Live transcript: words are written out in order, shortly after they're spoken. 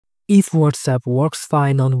If WhatsApp works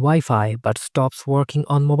fine on Wi-Fi but stops working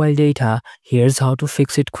on mobile data, here's how to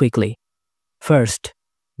fix it quickly. First,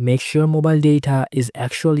 make sure mobile data is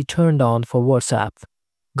actually turned on for WhatsApp.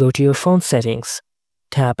 Go to your phone settings,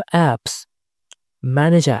 tap Apps,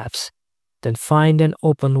 Manage Apps, then find and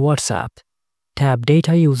open WhatsApp. Tap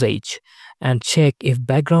Data Usage and check if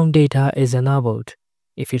background data is enabled.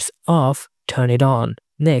 If it's off, turn it on.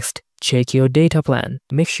 Next, check your data plan.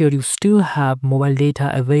 Make sure you still have mobile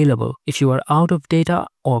data available. If you are out of data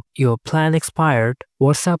or your plan expired,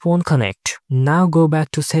 WhatsApp won't connect. Now go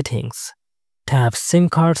back to Settings. Tap SIM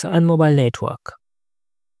cards and mobile network.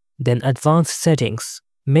 Then Advanced Settings.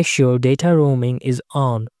 Make sure data roaming is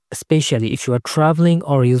on, especially if you are traveling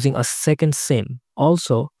or using a second SIM.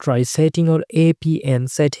 Also, try setting your APN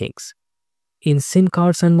settings. In SIM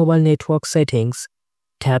cards and mobile network settings,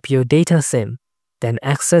 tap your data SIM, then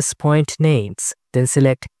access point names, then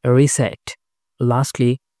select Reset.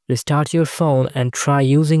 Lastly, restart your phone and try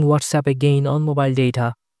using WhatsApp again on mobile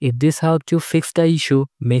data. If this helped you fix the issue,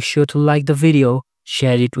 make sure to like the video,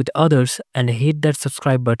 share it with others, and hit that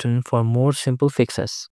subscribe button for more simple fixes.